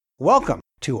Welcome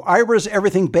to Ira's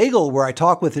Everything Bagel, where I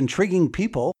talk with intriguing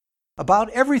people about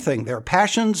everything, their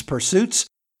passions, pursuits,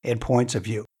 and points of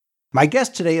view. My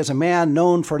guest today is a man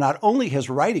known for not only his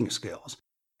writing skills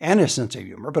and his sense of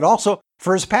humor, but also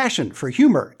for his passion for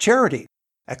humor, charity,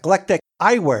 eclectic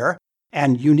eyewear,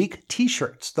 and unique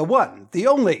t-shirts. The one, the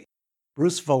only,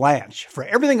 Bruce Vilanch. For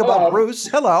everything about Bruce,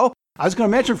 hello. I was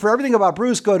going to mention, for everything about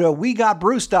Bruce, go to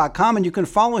wegotbruce.com, and you can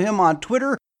follow him on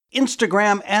Twitter,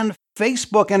 Instagram, and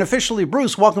Facebook. And officially,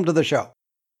 Bruce, welcome to the show.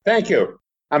 Thank you.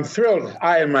 I'm thrilled.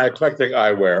 I and my eclectic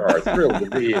eyewear are thrilled to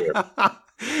be here.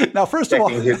 Now, first of all,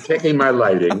 checking my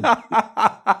lighting.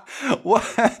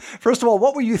 First of all,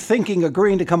 what were you thinking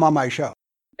agreeing to come on my show?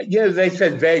 Yeah, they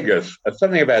said Vegas.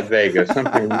 Something about Vegas.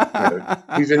 Something.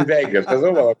 He's in Vegas. I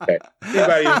thought, well, okay.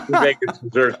 Anybody who's in Vegas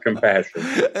deserves compassion.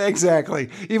 Exactly.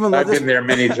 Even though I've been there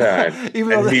many times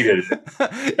needed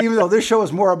it. Even though this show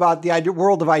is more about the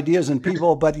world of ideas and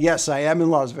people, but yes, I am in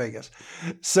Las Vegas.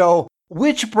 So,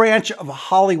 which branch of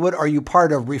Hollywood are you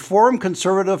part of? Reform,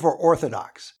 conservative, or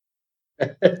orthodox?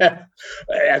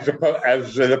 As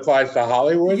it applies to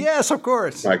Hollywood? Yes, of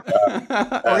course. My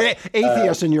God. Or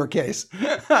atheist in your case.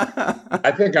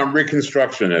 I think I'm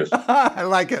Reconstructionist. I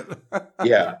like it.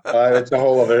 Yeah, it's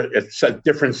it's a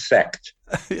different sect.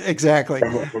 Exactly.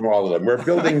 From all of them. We're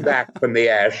building back from the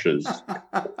ashes.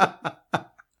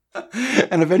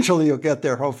 And eventually you'll get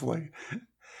there, hopefully.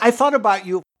 I thought about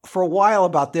you for a while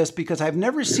about this because I've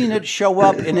never seen it show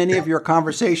up in any of your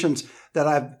conversations that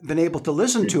I've been able to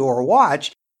listen to or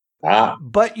watch.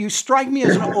 But you strike me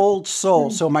as an old soul.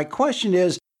 So my question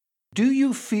is, do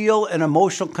you feel an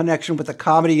emotional connection with the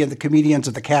comedy and the comedians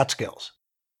of the Catskills?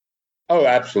 Oh,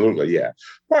 absolutely, yeah.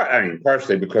 Well, I mean,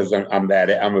 partially because I'm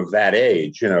of that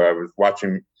age. You know, I was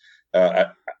watching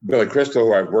Billy Crystal,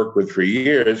 who I've worked with for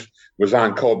years, was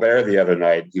on Colbert the other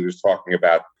night. He was talking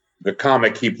about the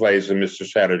comic he plays in Mr.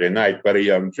 Saturday Night. Buddy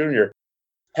Young Jr.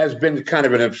 has been kind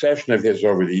of an obsession of his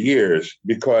over the years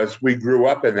because we grew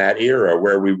up in that era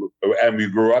where we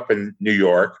grew up in New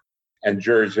York and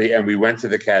Jersey, and we went to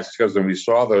the Catskills and we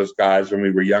saw those guys when we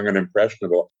were young and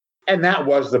impressionable. And that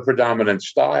was the predominant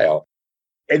style.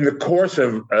 In the course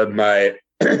of my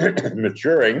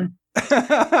maturing,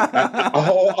 a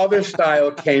whole other style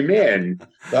came in,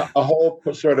 a whole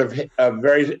sort of a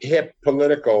very hip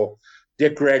political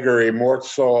Dick Gregory, Mort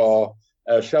Saul,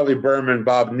 Shelley Berman,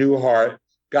 Bob Newhart,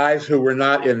 guys who were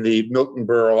not in the Milton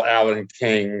Berle, Alan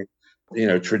King,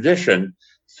 tradition.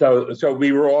 So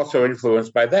we were also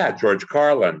influenced by that, George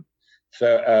Carlin.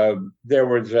 So there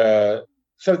was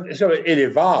so it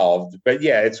evolved, but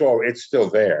yeah, it's still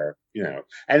there,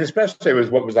 and especially with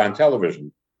what was on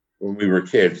television when we were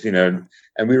kids, and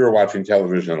we were watching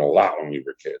television a lot when we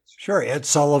were kids. Sure, Ed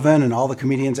Sullivan and all the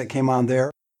comedians that came on there.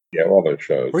 Yeah, all those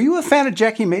shows. Were you a fan of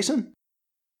Jackie Mason?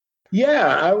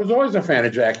 Yeah, I was always a fan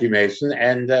of Jackie Mason,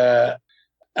 and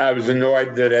I was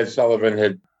annoyed that Ed Sullivan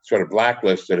had sort of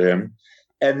blacklisted him.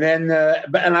 And then,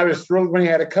 and I was thrilled when he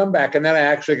had a comeback. And then I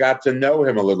actually got to know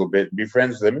him a little bit and be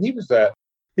friends with him. And he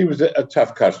was a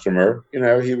tough customer.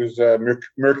 He was a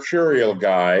mercurial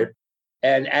guy.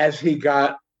 And as he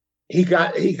got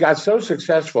so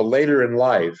successful later in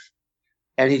life,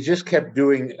 and he just kept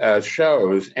doing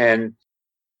shows, and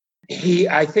he,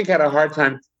 I think, had a hard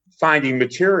time finding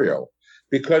material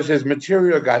because his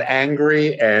material got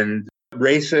angry and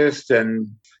racist, and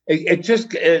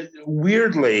it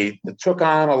weirdly took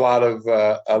on a lot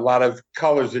of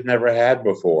colors it never had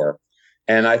before.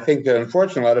 And I think that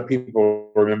unfortunately a lot of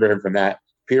people remember him from that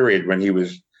period when he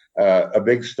was a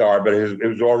big star, but it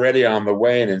was already on the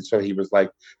wane, and so he was like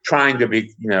trying to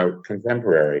be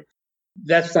contemporary.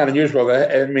 That's not unusual.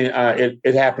 I mean,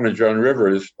 it happened to Joan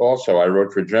Rivers also. I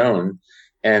wrote for Joan,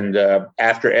 and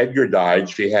after Edgar died,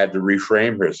 she had to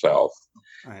reframe herself.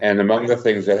 Right. And among the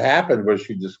things that happened was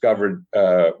she discovered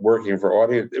working for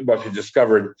audience. Well, she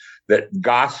discovered that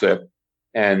gossip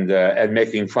and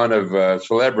making fun of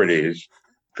celebrities,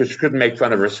 because she couldn't make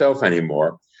fun of herself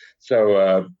anymore.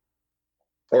 So,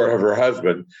 or of her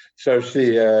husband. So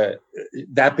she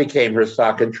that became her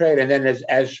stock in trade. And then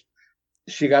as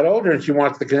she got older and she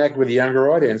wanted to connect with a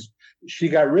younger audience, she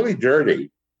got really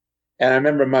dirty. And I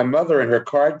remember my mother and her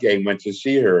card game went to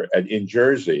see her in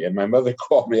Jersey. And my mother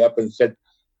called me up and said,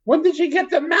 "When did she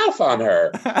get the mouth on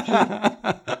her?"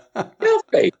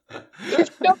 Filthy. She's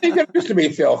filthy. She used to be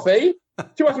filthy.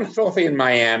 She wasn't filthy in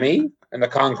Miami and the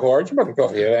Concord. She wasn't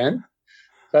filthy then.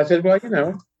 So I said, well,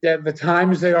 the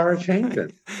times they are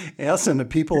changing. Yes, and the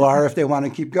people are if they want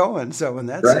to keep going. So in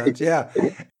that sense, yeah.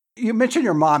 You mentioned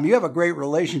your mom. You have a great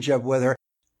relationship with her.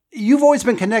 you've always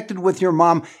been connected with your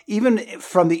mom, even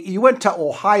you went to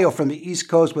Ohio from the East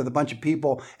Coast with a bunch of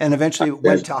people and eventually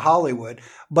went to Hollywood.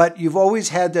 But you've always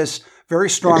had this very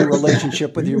strong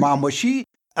relationship with your mom. Was she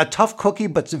a tough cookie,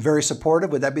 but very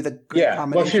supportive? Would that be the good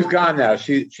combination? Well, she's gone now.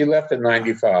 She left at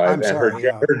 95. I'm sorry,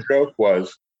 her joke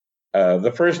was,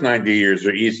 the first 90 years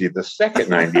are easy. The second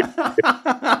 90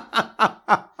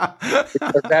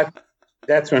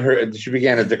 that's when she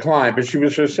began to decline, but she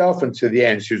was herself until the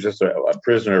end. She was just a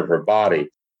prisoner of her body.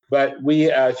 But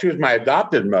she was my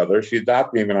adopted mother. She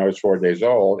adopted me when I was 4 days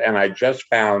old, and I just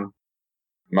found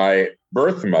my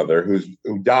birth mother,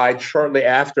 who died shortly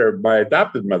after my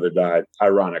adopted mother died,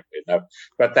 ironically enough.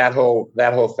 But that whole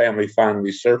family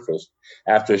finally surfaced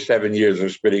after 7 years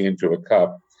of spitting into a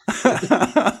cup.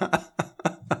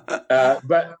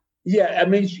 But yeah, I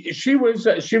mean, she was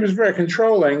very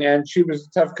controlling, and she was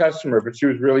a tough customer, but she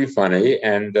was really funny.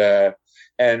 And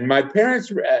my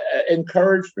parents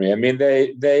encouraged me. I mean,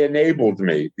 they enabled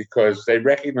me because they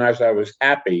recognized I was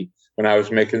happy when I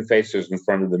was making faces in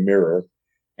front of the mirror,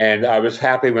 and I was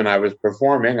happy when I was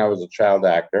performing. I was a child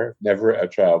actor, never a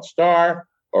child star,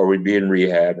 or we'd be in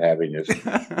rehab having this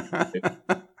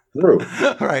group.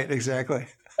 Right, exactly.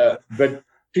 But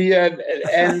so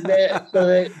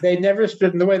they never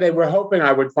stood in the way. They were hoping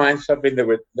I would find something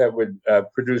that would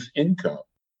produce income,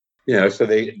 So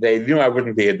they knew I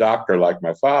wouldn't be a doctor like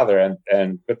my father,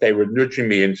 but they were nudging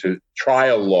me into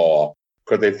trial law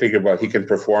because they figured, well, he can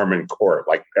perform in court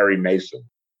like Perry Mason,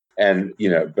 and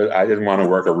but I didn't want to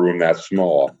work a room that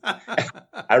small.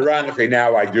 Ironically,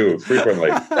 now I do frequently.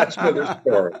 That's another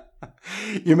story.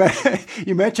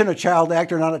 You mentioned a child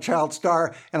actor, not a child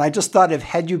star, and I just thought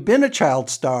had you been a child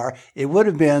star, it would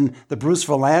have been the Bruce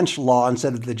Vilanch law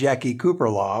instead of the Jackie Cooper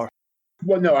law.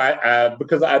 Well, no,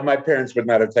 because my parents would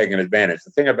not have taken advantage.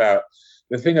 The thing about,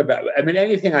 I mean,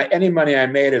 any money I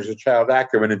made as a child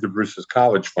actor went into Bruce's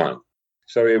college fund,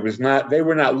 so it was not. They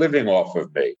were not living off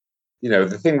of me.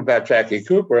 The thing about Jackie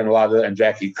Cooper and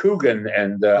Jackie Coogan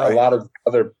and right. A lot of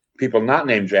other people not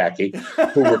named Jackie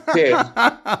who were kids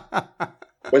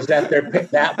was that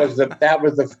that was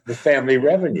the family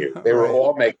revenue. They were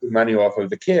all making money off of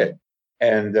the kid,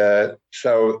 and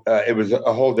so it was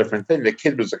a whole different thing. The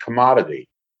kid was a commodity.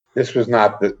 This was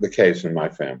not the case in my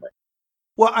family.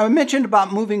 Well, I mentioned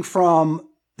about moving from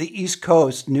the East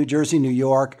Coast, New Jersey, New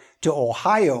York, to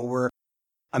Ohio, where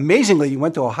amazingly you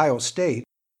went to Ohio State.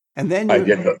 And then I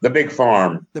did the big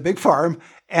farm. The big farm.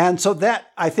 And so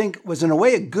that, I think, was in a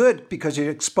way good because it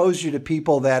exposed you to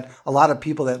people that a lot of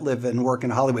people that live and work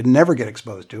in Hollywood never get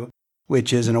exposed to,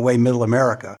 which is, in a way, middle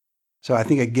America. So I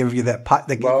think it gives you that.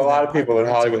 Well, a lot of people in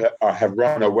Hollywood have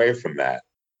run away from that.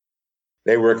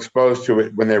 They were exposed to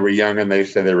it when they were young, and they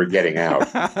said they were getting out.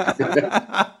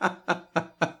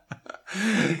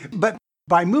 But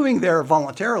by moving there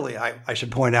voluntarily, I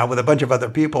should point out, with a bunch of other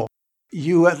people,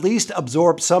 you at least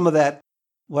absorb some of that,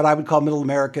 what I would call middle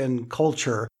American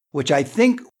culture, which I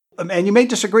think, and you may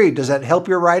disagree, does that help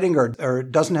your writing or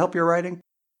doesn't help your writing?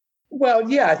 Well,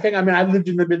 yeah, I lived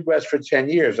in the Midwest for 10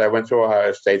 years. I went to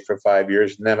Ohio State for 5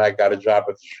 years, and then I got a job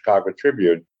at the Chicago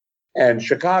Tribune. And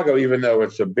Chicago, even though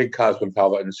it's a big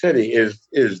cosmopolitan city, is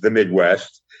the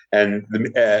Midwest. And,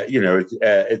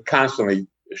 it constantly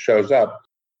shows up.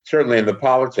 Certainly in the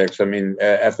politics, I mean,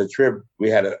 at the Trib,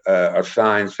 we had a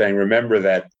sign saying, remember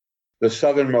that the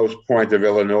southernmost point of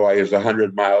Illinois is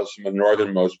 100 miles from the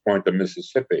northernmost point of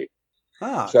Mississippi.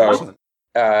 So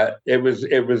it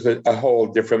was a whole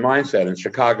different mindset. And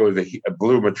Chicago is a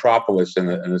blue metropolis in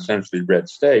an essentially red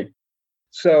state.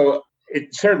 So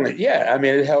it certainly,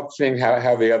 it helped seeing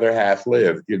how the other half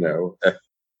lived,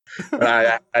 But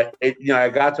I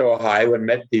got to Ohio and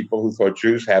met people who thought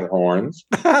Jews had horns.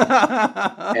 Wait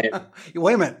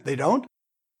a minute, they don't?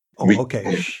 Oh,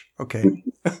 okay. Okay.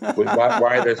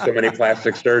 Why are there so many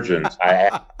plastic surgeons?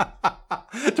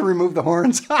 To remove the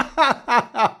horns.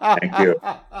 Thank you.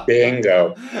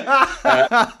 Bingo.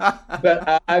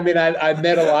 But I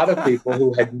met a lot of people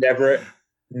who had never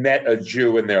met a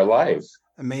Jew in their life.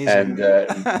 Amazing. And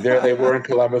there they were in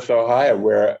Columbus, Ohio,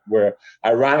 where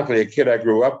ironically a kid I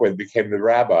grew up with became the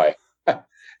rabbi.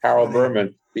 Harold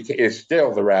Berman is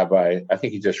still the rabbi. I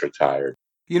think he just retired.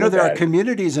 There are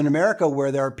communities in America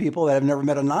where there are people that have never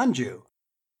met a non-Jew.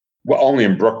 Well, only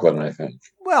in Brooklyn, I think.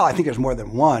 Well, I think there's more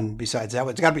than one besides that.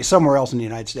 It's got to be somewhere else in the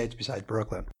United States besides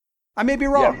Brooklyn. I may be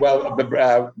wrong. Yeah, well,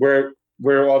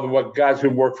 we're all the guys who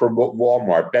work for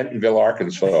Walmart, Bentonville,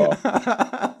 Arkansas,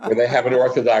 where they have an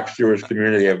Orthodox Jewish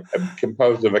community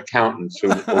composed of accountants who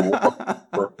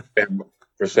work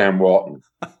for Sam Walton.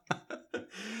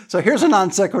 So here's a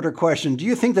non sequitur question. Do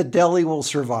you think that Delhi will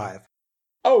survive?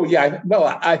 Oh yeah,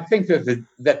 well, I think that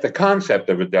the concept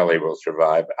of a deli will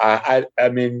survive. I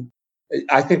mean,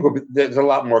 I think there's a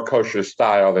lot more kosher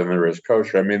style than there is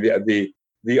kosher. I mean,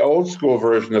 the old school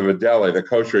version of a deli, the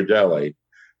kosher deli,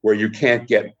 where you can't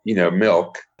get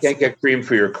milk, can't get cream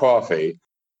for your coffee.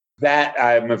 That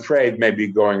I'm afraid may be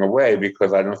going away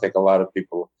because I don't think a lot of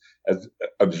people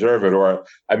observe it. Or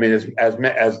I mean, as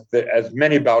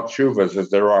many balchuvas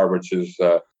as there are, which is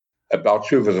a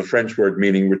balchuva is a French word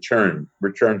meaning return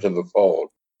to the fold.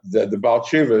 The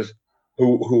balchuvas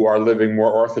who are living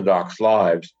more orthodox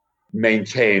lives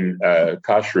maintain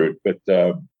kashrut, but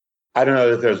I don't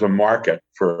know that there's a market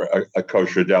for a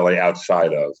kosher deli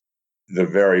outside of the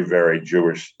very, very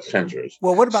Jewish centers.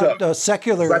 Well, what about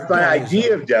secular? But my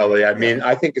idea of deli, I mean,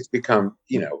 I think it's become,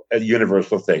 a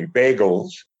universal thing.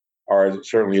 Bagels are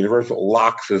certainly universal.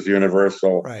 Lox is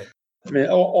universal. Right. I mean,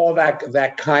 all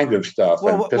that kind of stuff.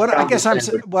 Well, I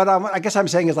guess I'm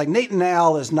saying is like Nate and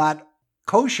Al is not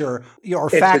kosher, or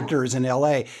Factors in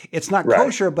L.A. It's not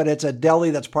kosher, but it's a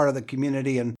deli that's part of the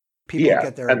community, and people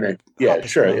get there. I mean,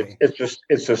 sure.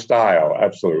 It's a style,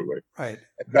 absolutely. Right.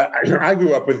 But I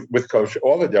grew up with kosher.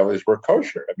 All the delis were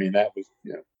kosher. I mean, that was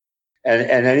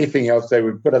and anything else they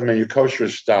would put on the menu kosher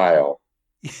style.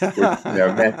 Which,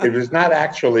 meant it was not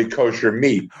actually kosher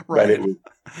meat, but it was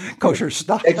kosher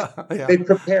style. They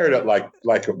prepared it like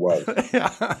it was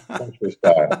kosher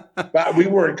style. But we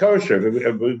weren't kosher.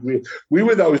 We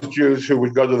were those Jews who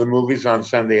would go to the movies on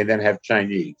Sunday and then have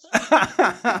Chinese.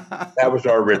 That was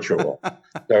our ritual.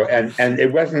 So and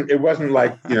it wasn't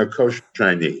like kosher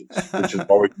Chinese, which has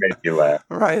always made me laugh.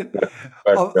 Right. But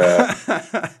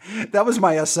that was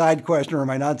my aside question or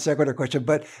my non sequitur question.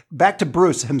 But back to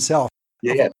Bruce himself.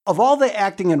 Yeah. Of all the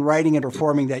acting and writing and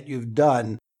performing that you've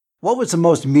done, what was the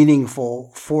most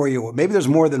meaningful for you? Maybe there's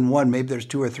more than one, maybe there's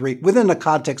two or three, within the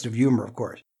context of humor, of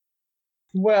course.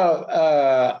 Well,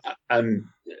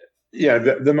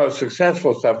 the most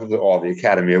successful stuff was all the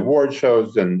Academy Award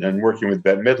shows and working with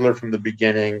Bette Midler from the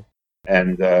beginning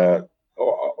and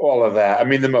all of that. I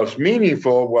mean, the most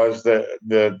meaningful was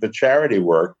the charity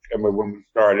work. I mean, when we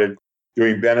started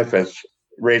doing benefits,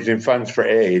 raising funds for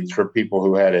AIDS, for people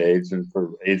who had AIDS and for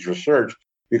AIDS research,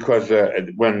 because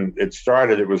when it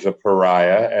started, it was a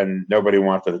pariah and nobody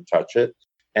wanted to touch it.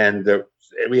 And it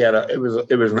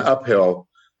was an uphill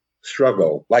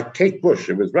struggle, like Kate Bush.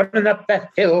 It was running up that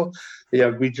hill.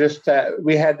 But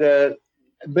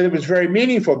it was very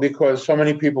meaningful because so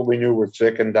many people we knew were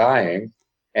sick and dying,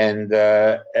 and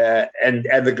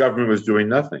the government was doing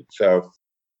nothing. So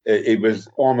it was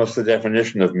almost the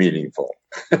definition of meaningful.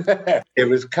 It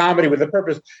was comedy with a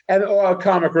purpose, and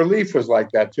comic relief was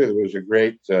like that too. There was a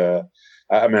great.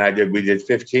 We did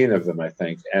 15 of them, I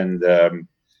think, and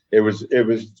it was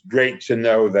great to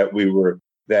know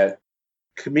that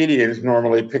comedians,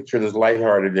 normally pictured as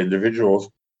lighthearted individuals,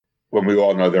 when we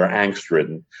all know they're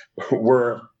angst-ridden,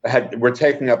 were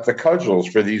taking up the cudgels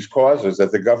for these causes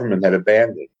that the government had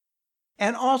abandoned.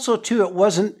 And also, too, it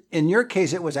wasn't, in your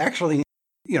case, it was actually,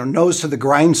 nose to the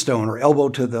grindstone or elbow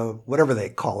to the whatever they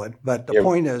call it. But the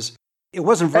point is, it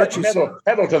wasn't virtue signaling.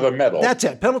 Pedal to the metal. That's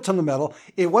it, pedal to the metal.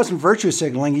 It wasn't virtue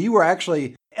signaling. You were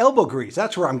actually elbow grease.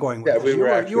 That's where I'm going with this.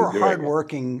 You were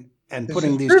hardworking and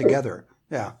putting these together.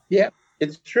 Yeah. Yeah,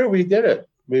 it's true. We did it.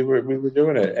 We were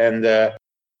doing it. And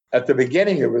at the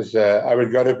beginning, it was I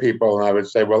would go to people and I would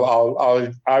say, "Well,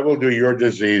 I will do your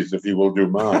disease if you will do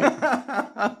mine."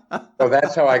 So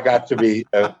that's how I got to be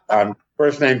on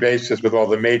first name basis with all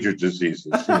the major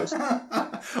diseases.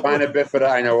 Spina bifida,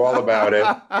 I know all about it.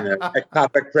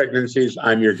 Ectopic pregnancies,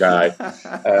 I'm your guy.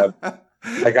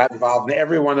 I got involved in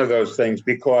every one of those things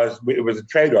because it was a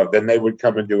trade-off. Then they would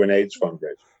come and do an AIDS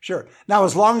fundraiser. Sure. Now,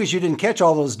 as long as you didn't catch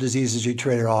all those diseases you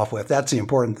traded off with, that's the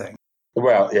important thing.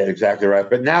 Well, yeah, exactly right.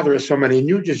 But now there are so many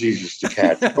new diseases to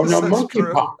catch. Oh, no,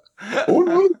 monkeypox. Oh,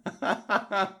 no.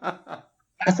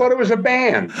 I thought it was a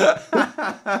band.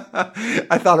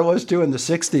 I thought it was too in the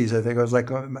 60s. I think it was like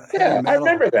I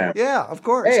remember that. Yeah, of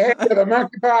course. Hey, the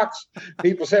monkeypox.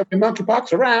 People say we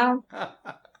monkeypox around.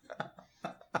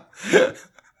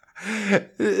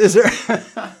 Is there?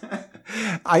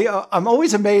 I'm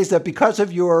always amazed that because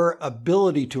of your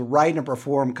ability to write and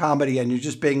perform comedy, and you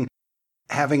just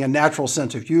having a natural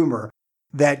sense of humor,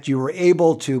 that you were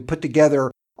able to put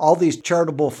together all these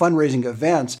charitable fundraising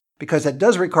events, because that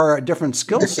does require a different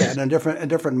skill set and a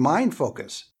different mind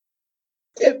focus.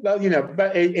 But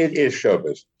it is show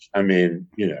business. I mean,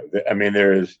 you're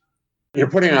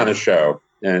putting on a show,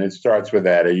 and it starts with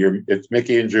that. It's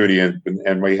Mickey and Judy,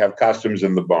 and we have costumes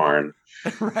in the barn.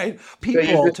 Right. People. So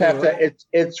you just have to.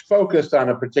 It's focused on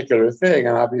a particular thing,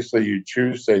 and obviously you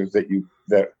choose things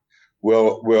that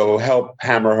will help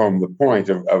hammer home the point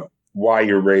of why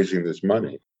you're raising this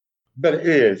money. But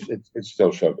it's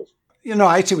still show business.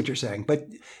 I see what you're saying, but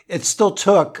it still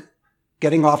took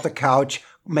getting off the couch,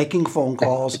 making phone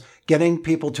calls, getting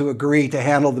people to agree to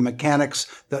handle the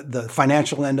mechanics, the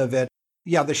financial end of it.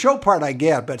 Yeah, the show part I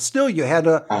get, but still you had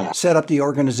to set up the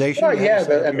organization. Oh, yeah.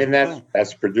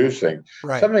 That's producing.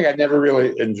 Right. Something I never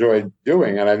really enjoyed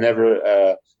doing. And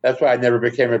that's why I never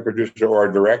became a producer or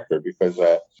a director, because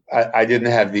I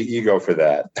didn't have the ego for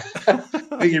that.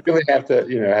 You really have to,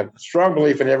 have strong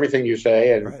belief in everything you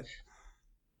say and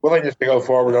willingness to go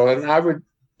forward. And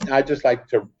I just like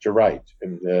to write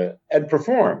and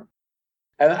perform.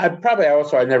 And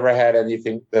I never had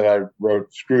anything that I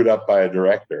wrote screwed up by a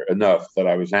director enough that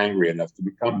I was angry enough to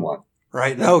become one.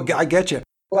 Right. No, I get you.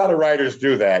 A lot of writers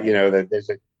do that, that they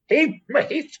say,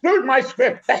 he screwed my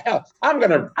script. The hell, I'm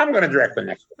gonna direct the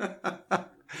next one.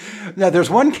 Now, there's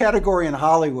one category in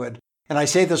Hollywood, and I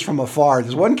say this from afar.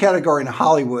 There's one category in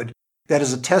Hollywood that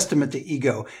is a testament to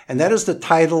ego, and that is the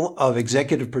title of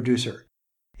executive producer.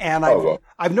 And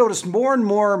I've noticed more and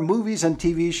more movies and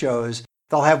TV shows,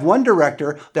 they'll have one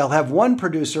director, they'll have one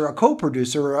producer, a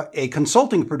co-producer, a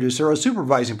consulting producer, a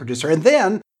supervising producer, and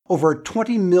then over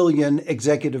 20 million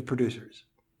executive producers.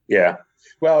 Yeah.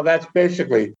 Well, that's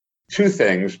basically two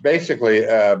things. Basically,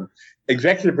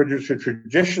 executive producer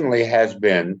traditionally has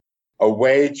been a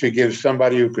way to give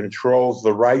somebody who controls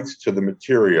the rights to the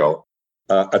material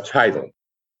a title.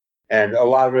 And a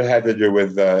lot of it had to do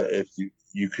with if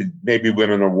you could maybe win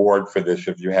an award for this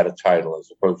if you had a title, as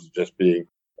opposed to just being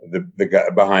the guy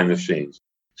behind the scenes.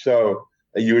 So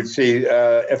you would see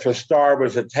if a star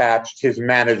was attached, his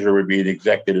manager would be an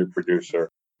executive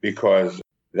producer, because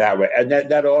that way, and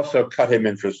that also cut him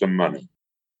in for some money.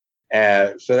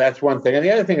 So that's one thing. And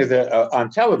the other thing is that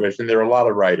on television, there are a lot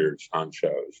of writers on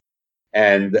shows,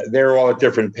 and they're all at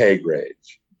different pay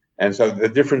grades. And so the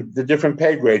different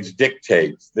pay grades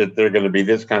dictate that they're going to be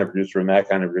this kind of producer and that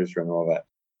kind of producer and all that.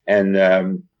 And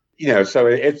so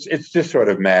it's just sort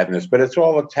of madness, but it's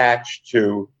all attached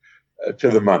to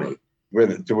the money, where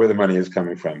the money is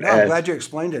coming from. I'm glad you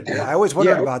explained it. I always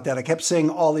wondered about that. I kept seeing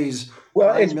all these.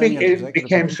 Well, it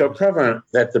became so prevalent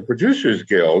that the Producers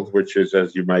Guild, which is,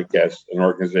 as you might guess, an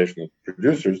organization of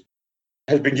producers,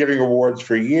 has been giving awards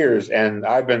for years. And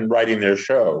I've been writing their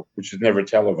show, which is never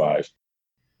televised.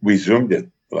 We Zoomed it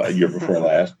year before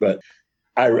last, but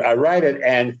I write it,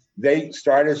 and they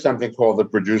started something called the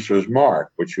Producer's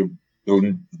Mark, which you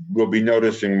will be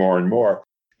noticing more and more.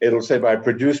 It'll say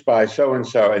produced by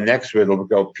so-and-so, and next to it, it'll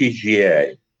go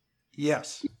PGA.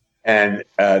 Yes. And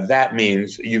that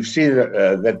means you've seen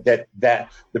that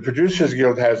the Producers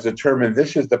Guild has determined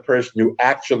this is the person who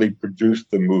actually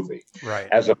produced the movie, right,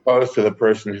 as opposed to the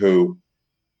person who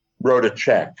wrote a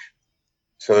check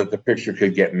so that the picture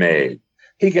could get made.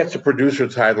 He gets a producer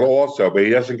title also, but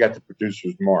he doesn't get the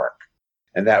producer's mark.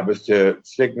 And that was to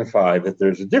signify that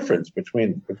there's a difference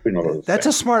between all those That's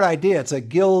things. A smart idea. It's a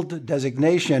guild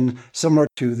designation similar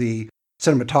to the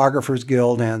Cinematographers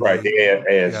Guild and the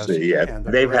ASC. Yeah,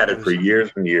 they've had it for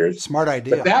years and years. Smart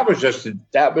idea. But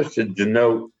that was to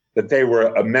denote that they were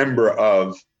a member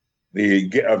of the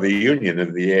union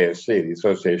of the ASC, the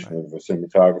Association of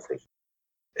Cinematographers.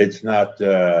 It's not.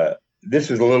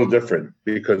 This is a little different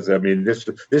because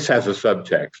this has a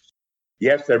subtext.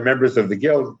 Yes, they're members of the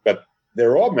guild, but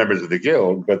they're all members of the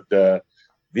guild. But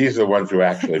these are the ones who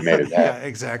actually made it happen. Yeah,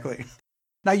 exactly.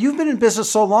 Now you've been in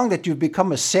business so long that you've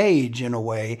become a sage in a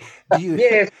way. Do you?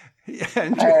 Yes.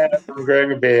 I'm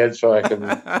growing a beard so I can.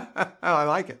 I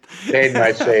like it. Made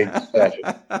my sage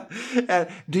session.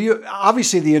 Do you?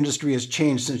 Obviously, the industry has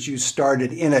changed since you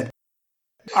started in it.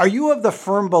 Are you of the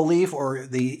firm belief, or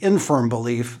the infirm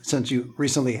belief, since you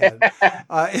recently had,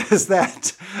 is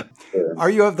that, are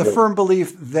you of the firm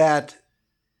belief that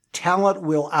talent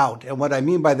will out? And what I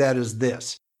mean by that is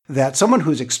this, that someone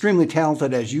who's extremely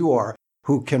talented as you are,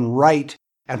 who can write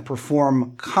and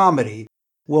perform comedy,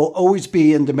 will always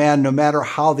be in demand no matter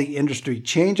how the industry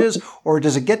changes? Or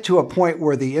does it get to a point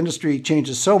where the industry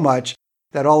changes so much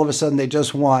that all of a sudden they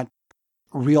just want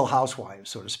Real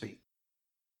Housewives, so to speak?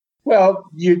 Well,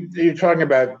 you're talking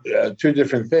about two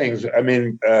different things. I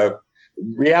mean,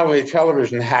 reality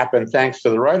television happened thanks to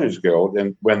the Writers Guild,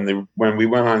 and when we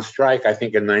went on strike, I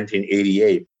think in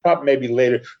 1988, probably maybe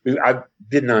later. I've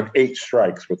been on 8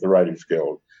 strikes with the Writers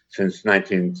Guild since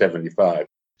 1975,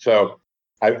 so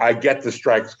I get the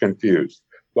strikes confused.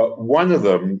 But one of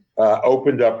them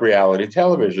opened up reality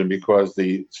television because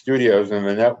the studios and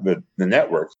the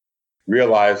networks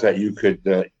realized that you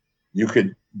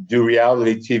could do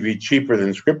reality TV cheaper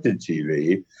than scripted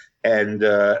TV and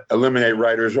eliminate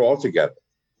writers altogether,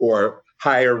 or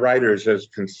hire writers as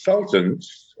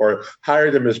consultants or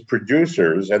hire them as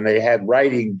producers, and they had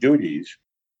writing duties.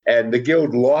 And the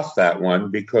Guild lost that one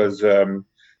because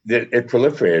it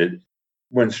proliferated.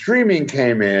 When streaming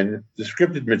came in, the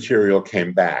scripted material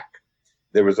came back.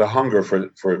 There was a hunger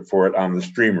for it on the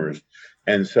streamers.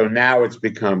 And so now it's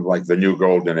become like the new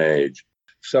golden age.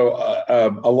 So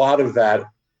a lot of that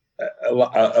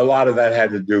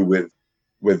had to do with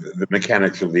the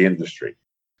mechanics of the industry.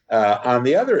 On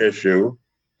the other issue,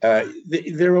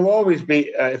 there will always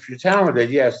be, if you're talented,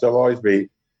 yes,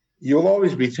 you'll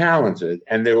always be talented,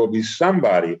 and there will be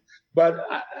somebody. But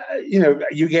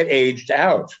you get aged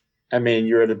out. I mean,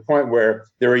 you're at a point where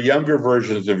there are younger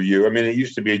versions of you. I mean, it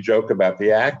used to be a joke about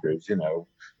the actors.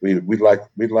 We'd like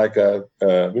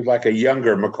a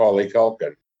younger Macaulay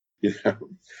Culkin,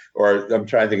 or I'm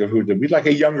trying to think of we'd like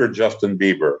a younger Justin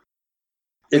Bieber.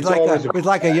 We'd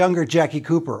like a younger Jackie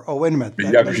Cooper. Oh, wait a minute.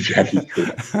 A younger Jackie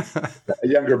Cooper. A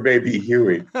younger baby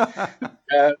Huey.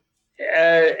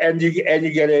 And you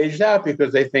get aged out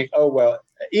because they think, oh, well,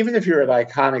 even if you're at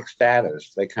iconic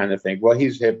status, they kind of think, well,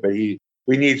 he's hip, but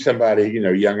we need somebody,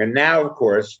 young. And now, of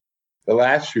course, the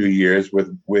last few years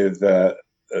with where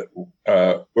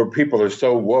people are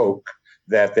so woke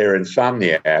that they're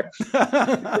insomniacs,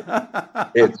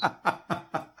 it's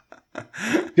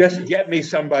just get me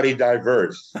somebody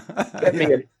diverse. Get me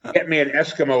an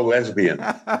Eskimo lesbian.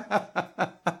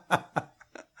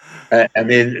 I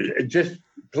mean,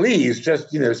 please,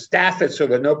 staff it so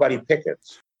that nobody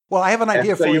pickets. Well, I have an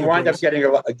idea for you. So you wind up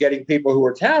getting people who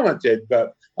are talented,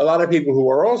 but a lot of people who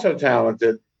are also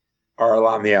talented are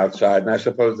on the outside. And I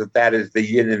suppose that is the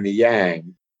yin and the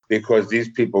yang, because these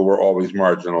people were always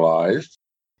marginalized.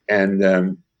 And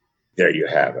there you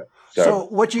have it. So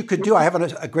what you could do, I have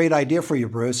a great idea for you,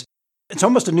 Bruce. It's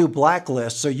almost a new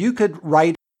blacklist. So you could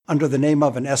write under the name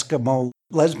of an Eskimo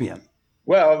lesbian.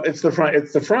 Well, it's the front.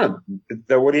 It's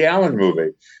the Woody Allen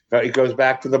movie. It goes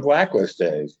back to the Blacklist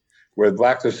days, where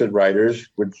blacklisted writers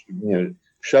would,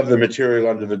 shove the material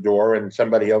under the door, and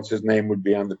somebody else's name would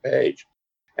be on the page.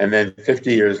 And then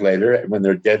 50 years later, when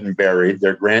they're dead and buried,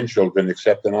 their grandchildren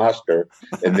accept an Oscar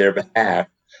in their behalf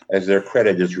as their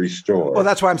credit is restored. Well,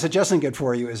 that's why I'm suggesting it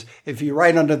for you. Is if you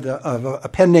write under a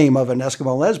pen name of an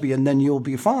Eskimo lesbian, then you'll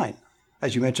be fine,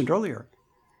 as you mentioned earlier.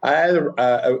 I had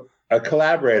a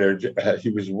collaborator.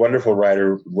 He was a wonderful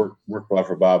writer, worked a lot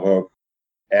for Bob Hope,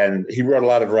 and he wrote a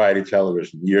lot of variety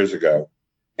television years ago.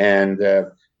 And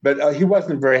but he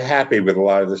wasn't very happy with a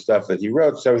lot of the stuff that he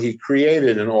wrote, so he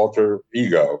created an alter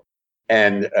ego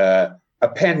and a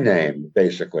pen name,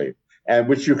 basically, and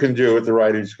which you can do with the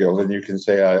Writing Guild, and you can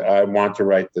say, I want to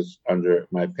write this under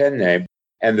my pen name,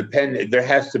 and there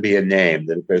has to be a name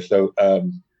that appears. So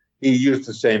he used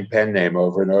the same pen name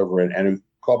over and over, and he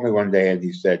called me one day and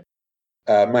he said,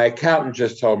 my accountant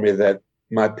just told me that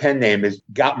my pen name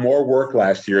got more work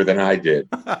last year than I did.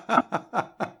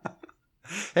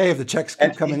 Hey, if the checks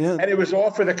keep coming in. And it was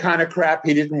all for the kind of crap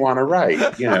he didn't want to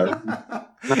write,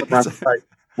 Not like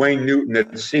Wayne Newton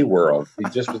at SeaWorld. He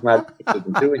just was not interested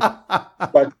in doing it.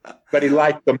 But he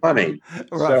liked the money.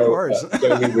 Right, of course.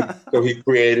 So he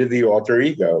created the alter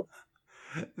ego.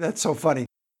 That's so funny.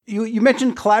 You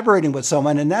mentioned collaborating with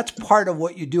someone, and that's part of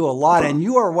what you do a lot. And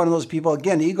you are one of those people,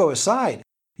 again, ego aside,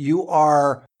 you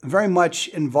are very much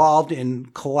involved in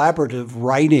collaborative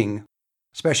writing,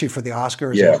 especially for the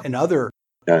Oscars and other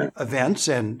events.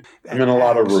 And I'm in a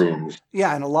lot of rooms.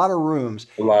 Yeah, in a lot of rooms.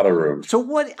 A lot of rooms. So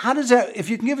how does that, if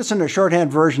you can give us in a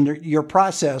shorthand version, your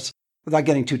process, without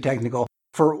getting too technical,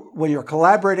 for when you're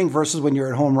collaborating versus when you're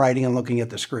at home writing and looking at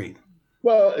the screen?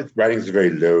 Well, writing is a very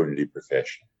lonely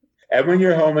profession. And when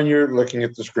you're home and you're looking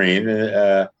at the screen,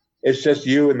 it's just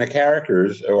you and the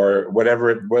characters, or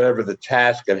whatever the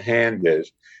task at hand is.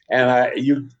 And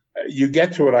you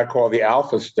get to what I call the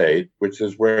alpha state, which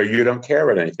is where you don't care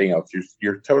about anything else.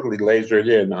 You're totally lasered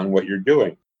in on what you're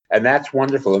doing. And that's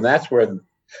wonderful. And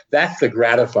that's the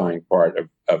gratifying part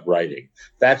of writing.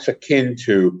 That's akin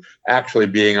to actually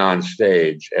being on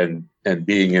stage and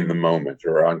being in the moment,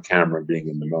 or on camera being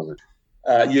in the moment.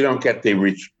 You don't get the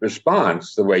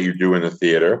response the way you do in a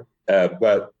theater,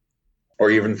 or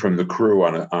even from the crew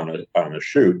on a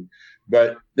shoot.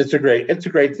 But it's a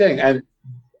great thing. And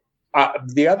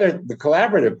the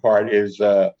collaborative part is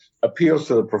appeals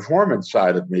to the performance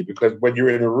side of me, because when you're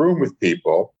in a room with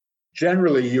people,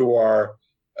 generally you are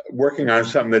working on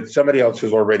something that somebody else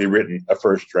has already written a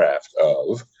first draft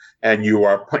of, and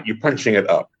you're punching it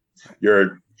up.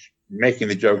 You're making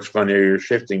the jokes funnier. You're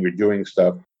shifting. You're doing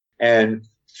stuff. And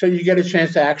so you get a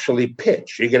chance to actually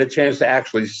pitch. You get a chance to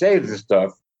actually say the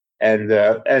stuff.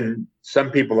 And some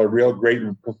people are real great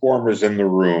performers in the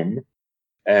room.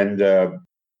 And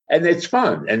and it's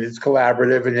fun and it's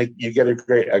collaborative, and you get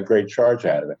a great charge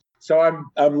out of it. So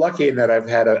I'm lucky in that I've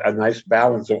had a nice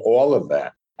balance of all of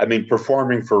that. I mean,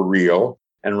 performing for real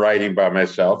and writing by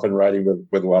myself and writing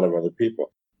with a lot of other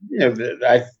people.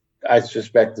 I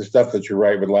suspect the stuff that you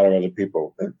write with a lot of other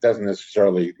people, it doesn't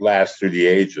necessarily last through the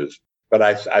ages. But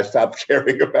I stopped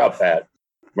caring about that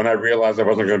when I realized I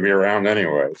wasn't going to be around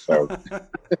anyway. So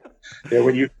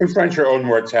when you confront your own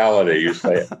mortality, you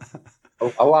say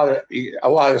a lot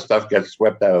of stuff gets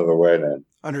swept out of the way then.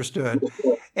 Understood.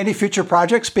 Any future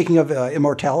projects, speaking of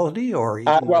immortality or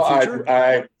even the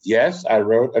future? Yes, I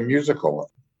wrote a musical.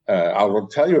 I will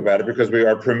tell you about it because we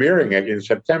are premiering it in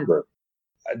September.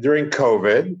 During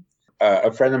COVID,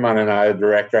 a friend of mine and I, a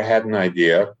director, had an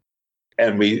idea,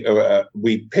 and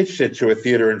we pitched it to a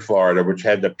theater in Florida, which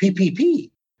had the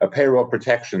PPP, a payroll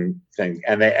protection thing.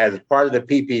 And as part of the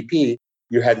PPP,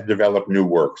 you had to develop new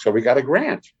work. So we got a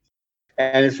grant.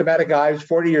 And it's about a guy who's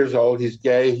 40 years old. He's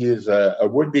gay. He's a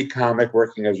would-be comic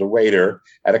working as a waiter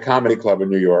at a comedy club in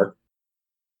New York.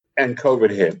 And COVID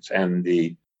hits, and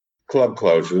the club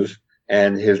closes,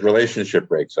 and his relationship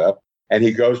breaks up. And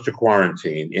he goes to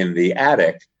quarantine in the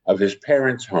attic of his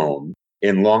parents' home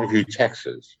in Longview,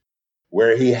 Texas,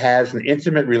 where he has an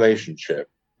intimate relationship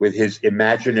with his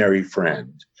imaginary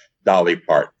friend, Dolly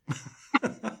Parton.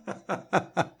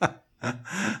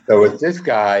 So it's this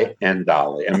guy and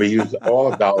Dolly, and we used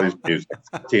all of Dolly's music,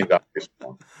 15 Dolly's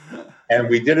songs. And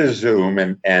we did a Zoom,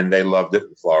 and they loved it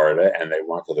in Florida, and they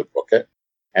wanted to book it.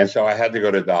 And so I had to go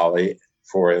to Dolly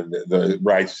for the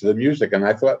rights to the music. And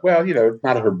I thought, well, it's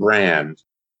not her brand,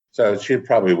 so she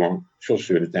probably won't. She'll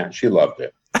shoot it down. She loved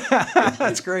it.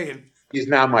 That's great. She's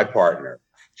now my partner.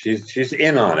 She's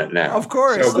in on it now. Of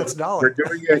course, so that's Dolly.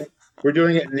 We're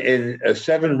doing it in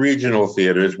 7 regional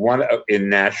theaters, one in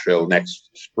Nashville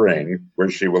next spring, where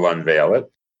she will unveil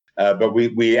it. But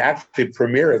we actually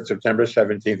premiere it September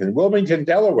 17th in Wilmington,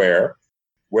 Delaware,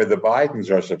 where the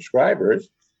Bidens are subscribers.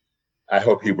 I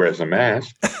hope he wears a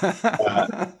mask.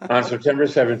 On September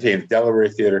 17th, Delaware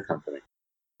Theater Company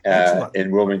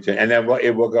in Wilmington. And then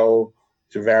it will go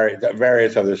to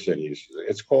various other cities.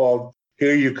 It's called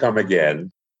Here You Come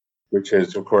Again, which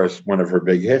is, of course, one of her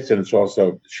big hits. And it's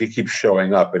also, she keeps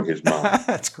showing up in his mind.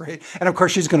 That's great. And of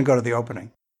course, she's going to go to the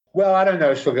opening. Well, I don't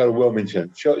know. She'll go to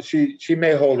Wilmington. She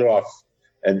may hold off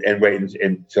and wait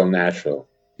until Nashville,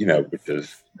 which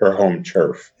is her home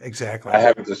turf. Exactly. I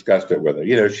haven't discussed it with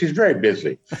her. She's very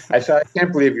busy. I said, I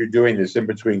can't believe you're doing this in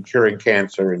between curing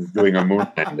cancer and doing a moon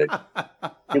landing.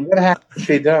 And what has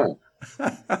she done?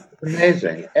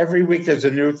 Amazing. Every week there's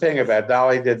a new thing about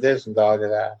Dolly did this and Dolly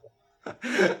did that.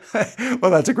 Well,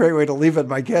 that's a great way to leave it.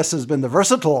 My guest has been the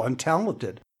versatile and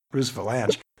talented Bruce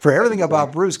Vilanch. For everything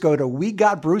about Bruce, go to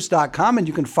wegotbruce.com, and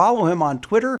you can follow him on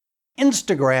Twitter,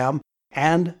 Instagram,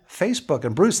 and Facebook.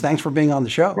 And Bruce, thanks for being on the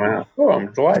show. Wow. Oh,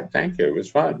 I'm delighted. Thank you. It was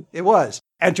fun. It was.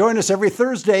 And join us every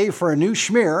Thursday for a new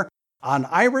schmear on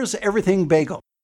Ira's Everything Bagel.